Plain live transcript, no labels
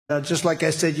Just like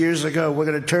I said years ago, we're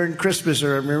going to turn Christmas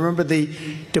around. Remember, the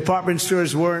department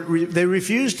stores they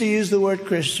refused to use the word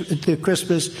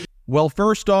Christmas. Well,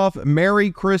 first off,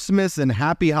 Merry Christmas and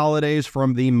Happy Holidays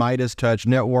from the Midas Touch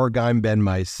Network. I'm Ben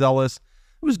Meiselas.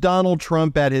 It was Donald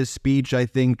Trump at his speech, I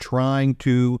think, trying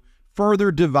to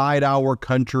further divide our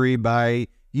country by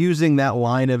using that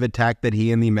line of attack that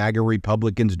he and the MAGA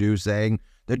Republicans do, saying,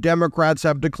 the Democrats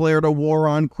have declared a war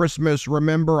on Christmas.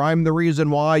 Remember, I'm the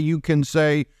reason why you can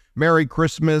say Merry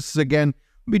Christmas again.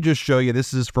 Let me just show you.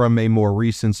 This is from a more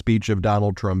recent speech of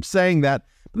Donald Trump saying that.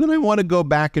 But then I want to go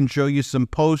back and show you some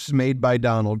posts made by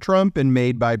Donald Trump and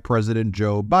made by President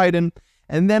Joe Biden.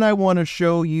 And then I want to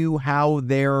show you how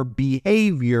their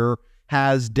behavior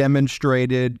has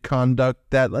demonstrated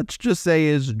conduct that, let's just say,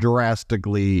 is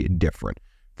drastically different.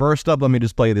 First up, let me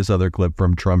just play this other clip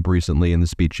from Trump recently in the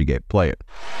speech he gave. Play it.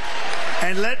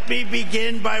 And let me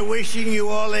begin by wishing you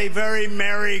all a very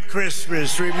Merry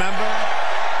Christmas. Remember?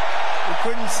 You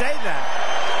couldn't say that.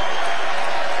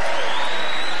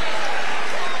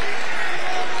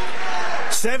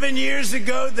 Seven years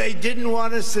ago, they didn't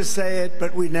want us to say it,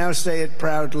 but we now say it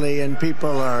proudly, and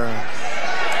people are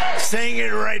saying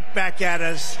it right back at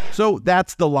us. So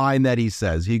that's the line that he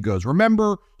says. He goes,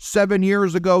 remember, 7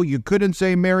 years ago, you couldn't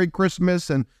say Merry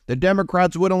Christmas, and the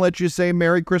Democrats wouldn't let you say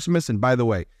Merry Christmas. And by the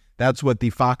way, that's what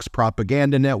the Fox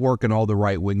propaganda network and all the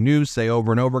right-wing news say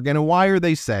over and over again. And why are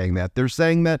they saying that? They're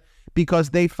saying that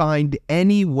because they find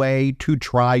any way to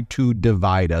try to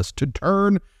divide us, to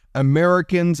turn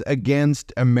Americans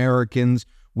against Americans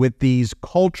with these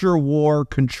culture war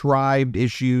contrived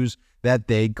issues that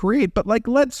they create. But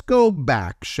let's go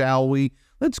back, shall we?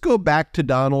 Let's go back to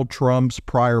Donald Trump's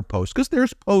prior posts, because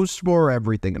there's posts for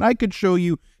everything. And I could show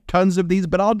you tons of these,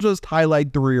 but I'll just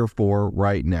highlight 3 or 4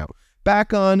 right now.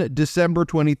 Back on December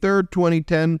 23rd,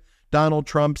 2010, Donald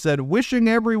Trump said, wishing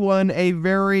everyone a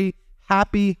very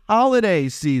happy holiday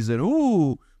season.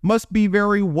 Ooh, must be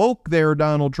very woke there,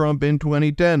 Donald Trump, in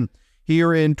 2010.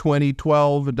 Here in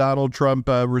 2012, Donald Trump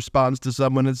responds to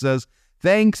someone and says,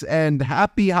 thanks and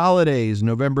happy holidays,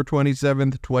 November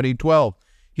 27th, 2012.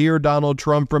 Here, Donald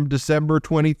Trump from December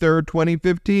 23rd,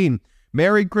 2015.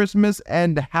 Merry Christmas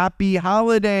and happy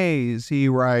holidays, he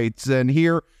writes. And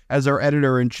here, as our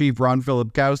editor-in-chief, Ron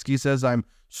Filipkowski, says, I'm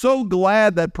so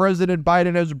glad that President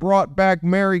Biden has brought back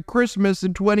Merry Christmas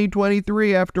in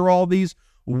 2023 after all these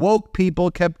woke people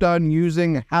kept on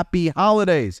using happy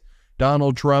holidays.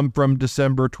 Donald Trump from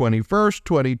December 21st,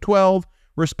 2012,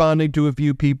 responding to a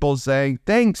few people saying,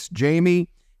 thanks, Jamie,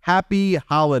 happy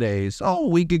holidays. Oh,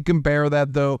 we could compare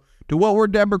that, though, to what were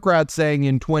Democrats saying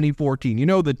in 2014. You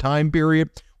know, the time period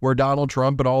where Donald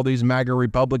Trump and all these MAGA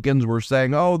Republicans were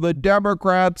saying, oh, the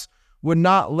Democrats would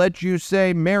not let you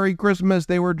say Merry Christmas.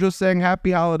 They were just saying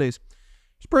happy holidays.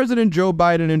 It's President Joe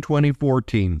Biden in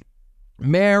 2014.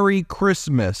 Merry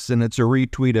Christmas. And it's a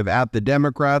retweet of @the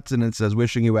Democrats. And it says,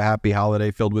 wishing you a happy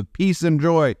holiday filled with peace and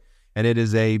joy. And it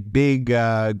is a big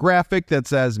graphic that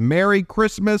says, Merry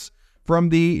Christmas from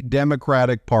the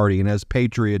Democratic Party. And as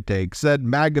Patriot Take said,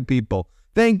 MAGA people,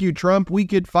 thank you, Trump. We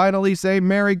could finally say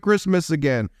Merry Christmas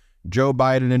again. Joe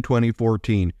Biden in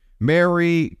 2014.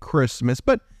 Merry Christmas.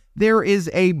 But there is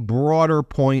a broader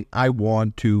point I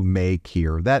want to make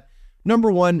here. That,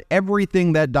 number one,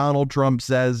 everything that Donald Trump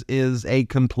says is a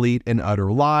complete and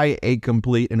utter lie, a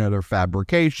complete and utter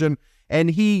fabrication. And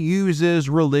he uses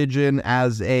religion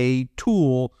as a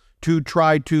tool to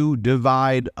try to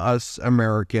divide us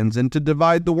Americans and to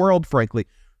divide the world, frankly.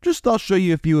 I'll show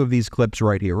you a few of these clips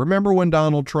right here. Remember when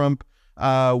Donald Trump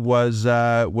was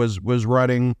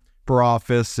running for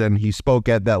office and he spoke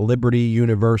at that Liberty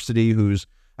University, whose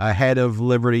head of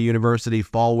Liberty University,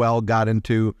 Falwell, got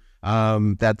into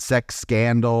that sex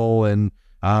scandal and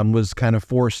was kind of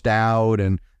forced out.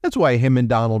 And that's why him and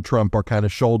Donald Trump are kind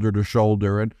of shoulder to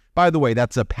shoulder. And by the way,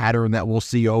 that's a pattern that we'll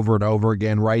see over and over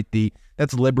again, right?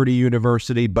 That's Liberty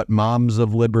University, but Moms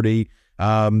of Liberty.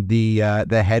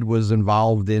 The head was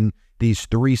involved in these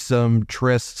threesome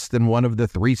trysts, and one of the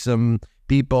threesome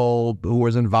people who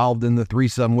was involved in the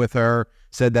threesome with her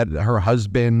said that her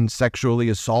husband sexually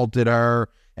assaulted her,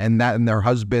 and their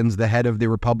husband's the head of the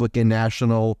Republican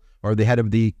National, or the head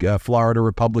of the Florida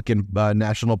Republican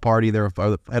National Party. They're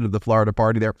the head of the Florida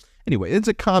Party there. Anyway, it's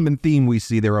a common theme we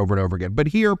see there over and over again. But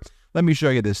here, let me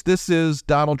show you this. This is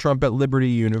Donald Trump at Liberty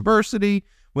University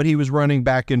when he was running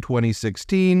back in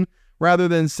 2016. Rather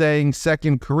than saying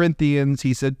 2 Corinthians,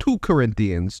 he said 2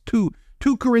 Corinthians. Two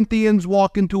Corinthians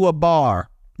walk into a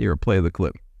bar. Here, play the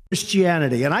clip.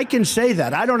 Christianity, and I can say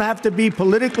that. I don't have to be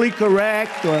politically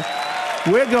correct, or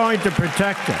we're going to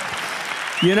protect it.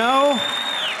 You know,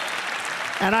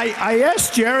 And I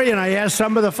asked Jerry and I asked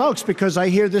some of the folks, because I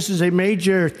hear this is a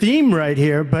major theme right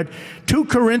here, but 2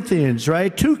 Corinthians,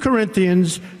 right? 2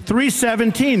 Corinthians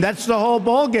 3:17, that's the whole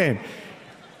ball game.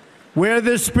 Where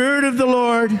the Spirit of the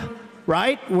Lord,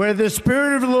 right? Where the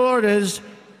Spirit of the Lord is,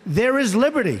 there is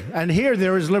liberty. And here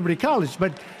there is Liberty College,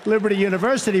 but Liberty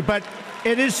University, but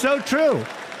it is so true.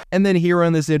 And then here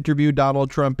on this interview,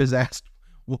 Donald Trump is asked,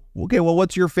 okay, well,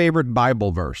 what's your favorite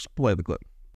Bible verse? Play the clip.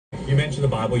 You mentioned the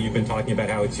Bible. You've been talking about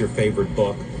how it's your favorite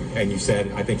book. And you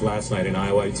said, I think last night in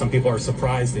Iowa, some people are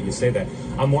surprised that you say that.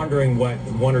 I'm wondering what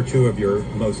 1 or 2 of your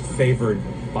most favorite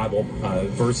Bible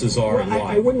verses are, and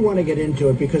why. I wouldn't want to get into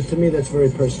it, because to me that's very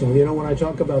personal. You know, when I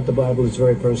talk about the Bible, it's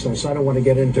very personal, so I don't want to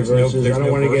get into verses. I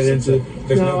don't want to get into...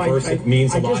 There's no verse that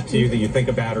means a lot to you that you think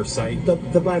about or cite? The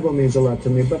Bible means a lot to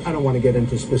me, but I don't want to get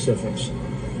into specifics.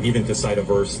 Even to cite a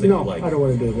verse that you like? No, I don't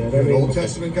want to do that. Are you an Old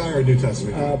Testament guy or a New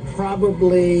Testament guy?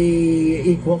 Probably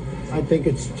equal. I think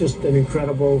it's just an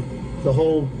incredible... The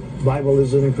whole Bible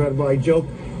is an incredible... I joke,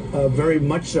 very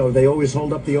much so. They always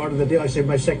hold up the Art of the Deal. I say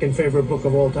my second favorite book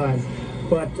of all time.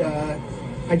 But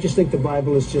I just think the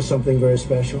Bible is just something very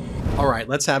special. All right,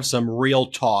 let's have some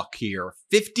real talk here.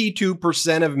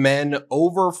 52% of men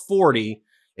over 40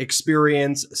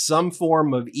 experience some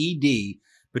form of ED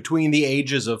between the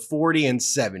ages of 40 and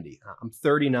 70. I'm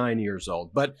 39 years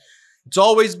old, but it's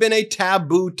always been a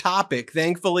taboo topic.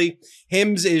 Thankfully,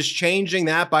 HIMSS is changing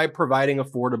that by providing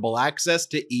affordable access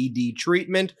to ED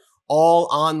treatment, all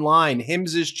online.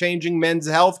 HIMSS is changing men's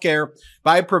health care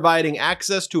by providing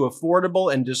access to affordable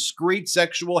and discreet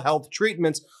sexual health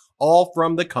treatments, all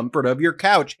from the comfort of your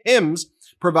couch. HIMSS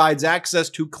provides access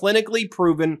to clinically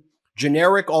proven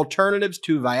generic alternatives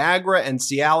to Viagra and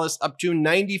Cialis up to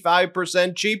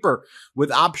 95% cheaper, with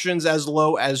options as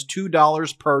low as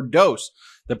 $2 per dose.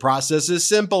 The process is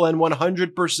simple and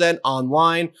 100%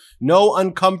 online. No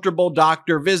uncomfortable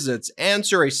doctor visits.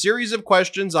 Answer a series of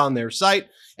questions on their site,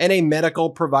 and a medical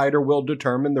provider will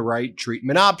determine the right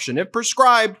treatment option. If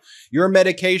prescribed, your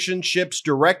medication ships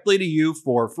directly to you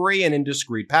for free and in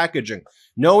discreet packaging.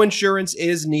 No insurance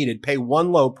is needed. Pay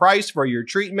one low price for your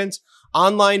treatments,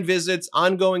 online visits,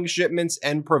 ongoing shipments,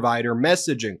 and provider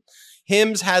messaging.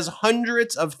 HIMSS has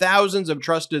hundreds of thousands of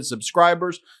trusted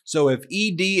subscribers, so if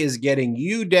ED is getting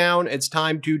you down, it's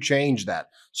time to change that.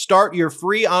 Start your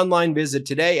free online visit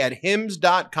today at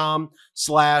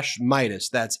hims.com/Midas.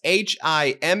 That's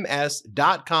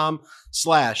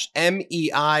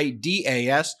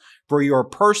HIMS.com/MEIDAS for your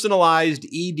personalized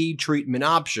ED treatment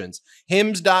options.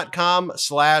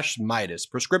 HIMS.com/Midas.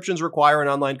 Prescriptions require an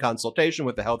online consultation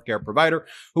with a healthcare provider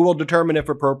who will determine if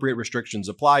appropriate restrictions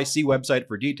apply. See website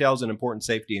for details and important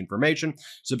safety information.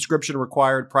 Subscription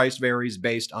required. Price varies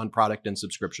based on product and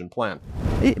subscription plan.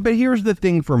 But here's the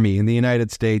thing for me in the United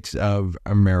States of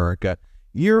America.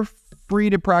 You're free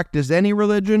to practice any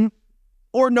religion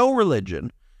or no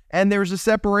religion. And there's a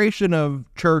separation of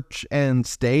church and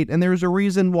state, and there's a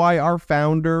reason why our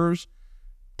founders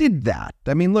did that.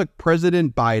 I mean, look,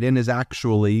 President Biden is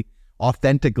actually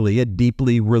authentically a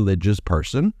deeply religious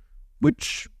person,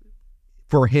 which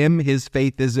for him, his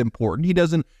faith is important. He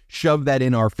doesn't shove that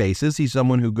in our faces. He's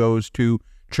someone who goes to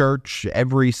church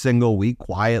every single week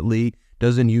quietly,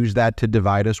 doesn't use that to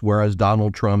divide us, whereas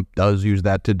Donald Trump does use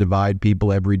that to divide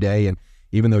people every day. And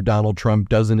even though Donald Trump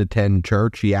doesn't attend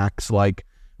church, he acts like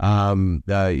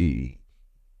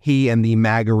he and the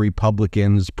MAGA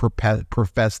Republicans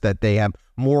profess that they have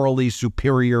morally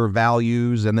superior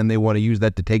values, and then they want to use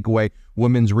that to take away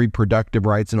women's reproductive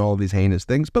rights and all of these heinous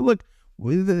things. But look,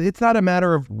 it's not a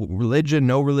matter of religion,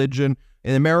 no religion.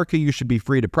 In America, you should be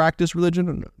free to practice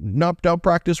religion, don't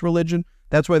practice religion.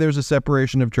 That's why there's a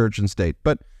separation of church and state.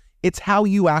 But it's how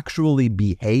you actually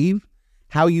behave,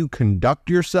 how you conduct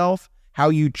yourself, how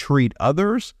you treat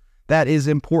others, that is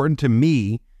important to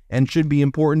me and should be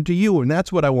important to you. And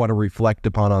that's what I want to reflect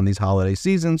upon on these holiday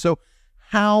seasons. So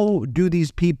how do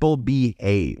these people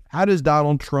behave? How does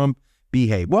Donald Trump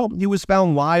behave? Well, he was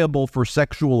found liable for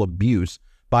sexual abuse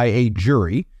by a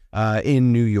jury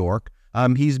in New York.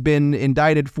 He's been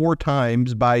indicted 4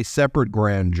 times by separate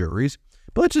grand juries.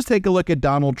 But let's just take a look at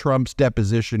Donald Trump's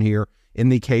deposition here in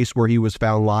the case where he was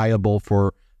found liable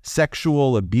for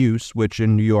sexual abuse, which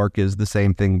in New York is the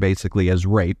same thing basically as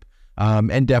rape,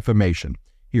 and defamation.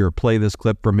 Here, play this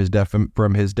clip from his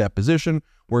deposition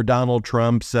where Donald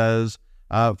Trump says,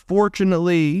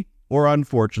 fortunately or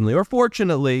unfortunately, or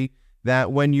fortunately,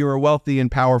 that when you're wealthy and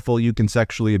powerful, you can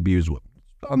sexually abuse women.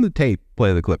 On the tape,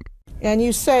 play the clip. And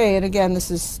you say, and again, this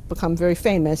has become very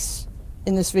famous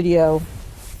in this video,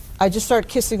 I just start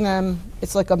kissing them.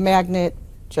 It's like a magnet,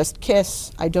 just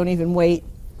kiss. I don't even wait.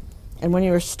 And when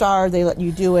you're a star, they let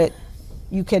you do it.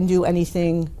 you can do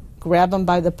anything, grab them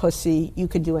by the pussy, you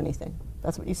can do anything.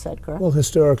 That's what you said, correct? Well,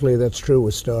 historically, that's true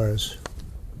with stars.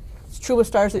 It's true with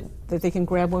stars that they can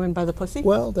grab women by the pussy?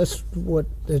 Well, that's what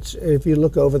it's. If you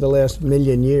look over the last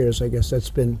million years, I guess that's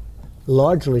been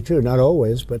largely true. Not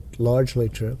always, but largely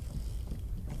true.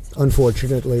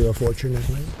 Unfortunately or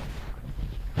fortunately.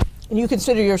 And you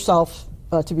consider yourself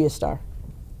to be a star?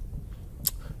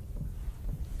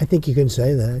 I think you can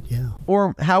say that, yeah.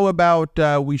 Or how about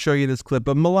we show you this clip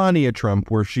of Melania Trump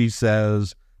where she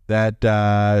says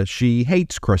that she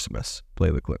hates Christmas.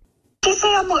 Play the clip. They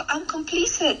say I'm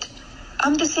complicit.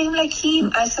 I'm the same like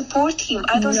him. I support him.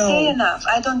 I don't say enough.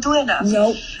 I don't do enough.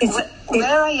 No.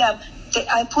 Where I am,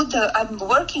 I'm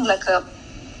working like a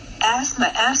my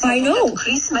ass. I know. That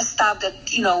Christmas stuff that,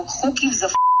 who gives a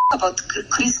about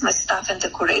Christmas stuff and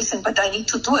decoration, but I need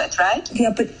to do it, right?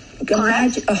 Yeah, but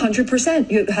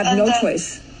 100%. You have no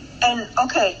choice.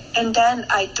 And then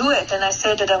I do it, and I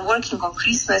say that I'm working on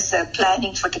Christmas,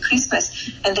 planning for the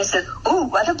Christmas, and they said, oh,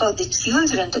 what about the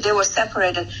children, that they were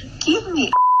separated? Give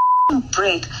me a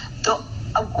break.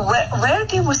 Where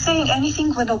they were saying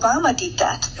anything when Obama did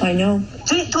that? I know.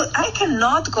 I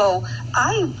cannot go.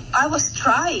 I was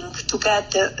trying to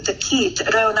get the kid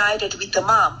reunited with the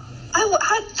mom.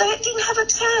 I didn't have a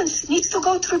chance. Needs to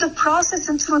go through the process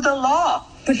and through the law.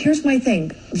 But here's my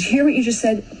thing. Hear what you just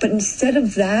said. But instead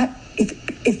of that, if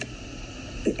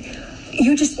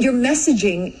your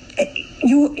messaging,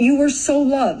 you were so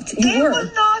loved. They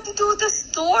would not do the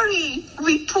story.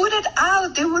 We put it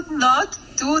out. They would not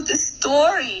do the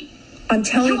story. I'm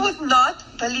telling you. You would not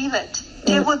believe it.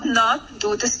 They would not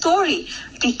do the story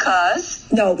because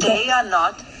they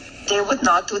would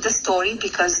not do the story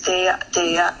because they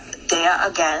are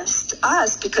against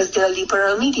us because they're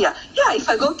liberal media. Yeah, if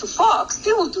I go to Fox,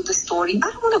 they will do the story. I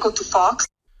don't want to go to Fox.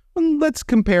 Let's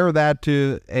compare that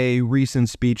to a recent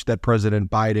speech that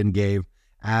President Biden gave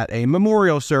at a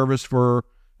memorial service for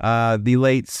the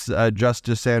late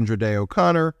Justice Sandra Day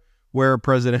O'Connor, where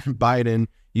President Biden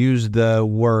used the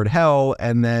word hell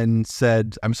and then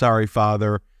said, "I'm sorry,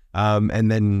 Father," and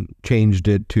then changed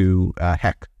it to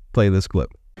heck. Play this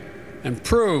clip. And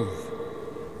prove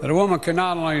that a woman can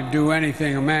not only do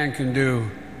anything a man can do,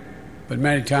 but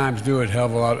many times do it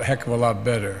heck of a lot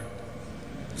better.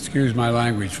 Excuse my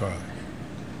language, Father.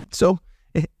 So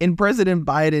in President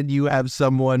Biden, you have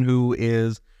someone who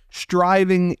is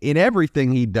striving in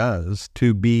everything he does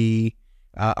to be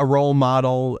a role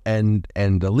model and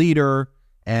a leader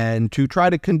and to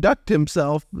try to conduct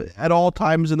himself at all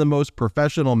times in the most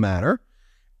professional manner.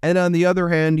 And on the other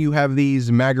hand, you have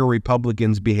these MAGA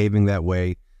Republicans behaving that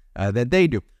way that they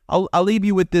do. I'll leave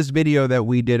you with this video that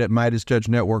we did at Midas Judge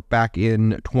Network back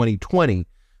in 2020.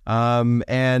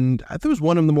 And I thought it was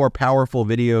one of the more powerful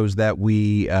videos that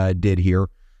we did here.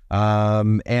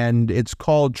 And it's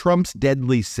called Trump's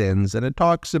Deadly Sins. And it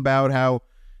talks about how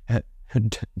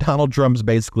Donald Trump's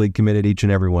basically committed each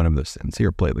and every one of those sins.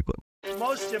 Here, play the clip.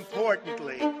 Most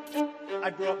importantly,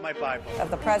 I brought my Bible. Of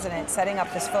the president setting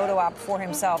up this photo op for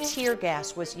himself. Tear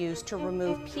gas was used to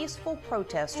remove peaceful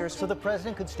protesters so the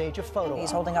president could stage a photo op.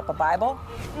 He's holding up a Bible.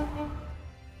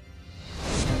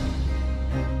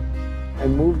 I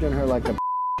moved in her like a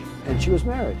and she was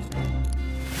married.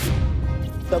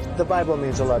 The Bible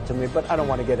means a lot to me, but I don't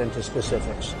want to get into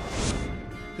specifics.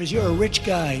 Because you're a rich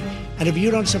guy, and if you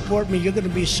don't support me, you're going to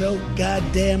be so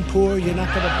goddamn poor, you're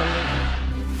not going to believe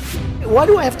it. Why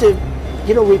do I have to,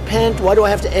 repent? Why do I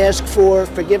have to ask for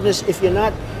forgiveness if you're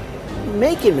not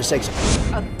making mistakes?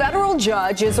 A federal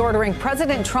judge is ordering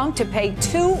President Trump to pay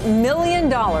 $2 million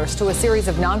to a series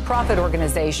of nonprofit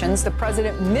organizations. The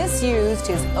president misused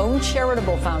his own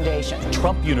charitable foundation.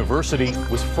 Trump University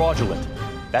was fraudulent.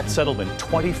 That settlement,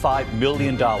 $25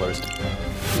 million.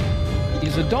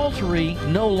 Is adultery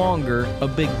no longer a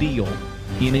big deal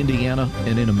in Indiana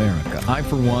and in America? I,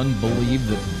 for one, believe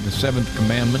that the seventh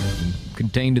commandment,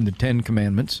 contained in the 10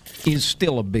 Commandments, is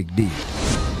still a big deal.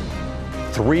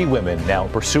 3 women now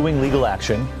pursuing legal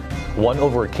action, one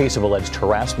over a case of alleged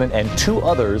harassment and 2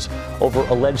 others over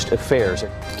alleged affairs.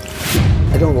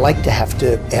 I don't like to have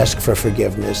to ask for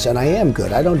forgiveness, and I am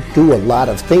good. I don't do a lot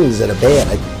of things that are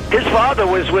bad. His father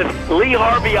was with Lee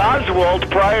Harvey Oswald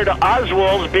prior to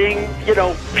Oswald's being,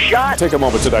 shot. Take a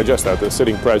moment to digest that. The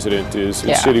sitting president is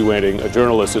insinuating a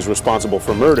journalist is responsible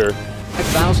for murder.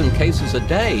 1,000 cases a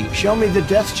day. Show me the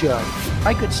death chart.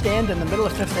 I could stand in the middle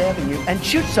of Fifth Avenue and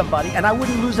shoot somebody, and I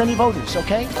wouldn't lose any voters,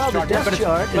 okay? Well, the death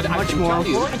chart is much more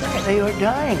important. They are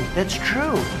dying. That's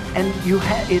true. And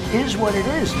it is what it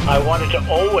is. I wanted to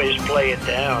always play it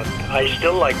down. I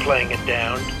still like playing it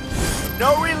down.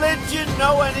 No religion,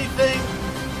 no anything.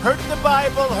 Hurt the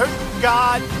Bible, hurt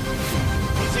God.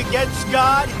 rise against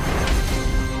God.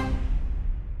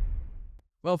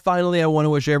 Well, finally, I want to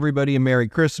wish everybody a Merry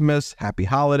Christmas, Happy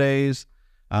Holidays,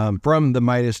 from the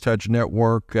Midas Touch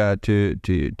Network to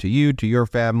you, to your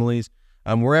families.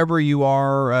 Wherever you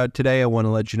are today, I want to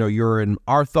let you know you're in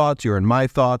our thoughts, you're in my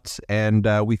thoughts, and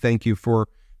we thank you for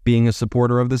being a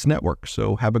supporter of this network.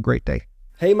 So have a great day.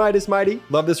 Hey Midas Mighty,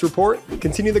 love this report?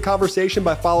 Continue the conversation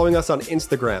by following us on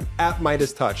Instagram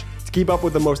 @MidasTouch to keep up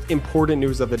with the most important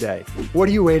news of the day. What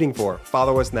are you waiting for?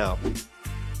 Follow us now.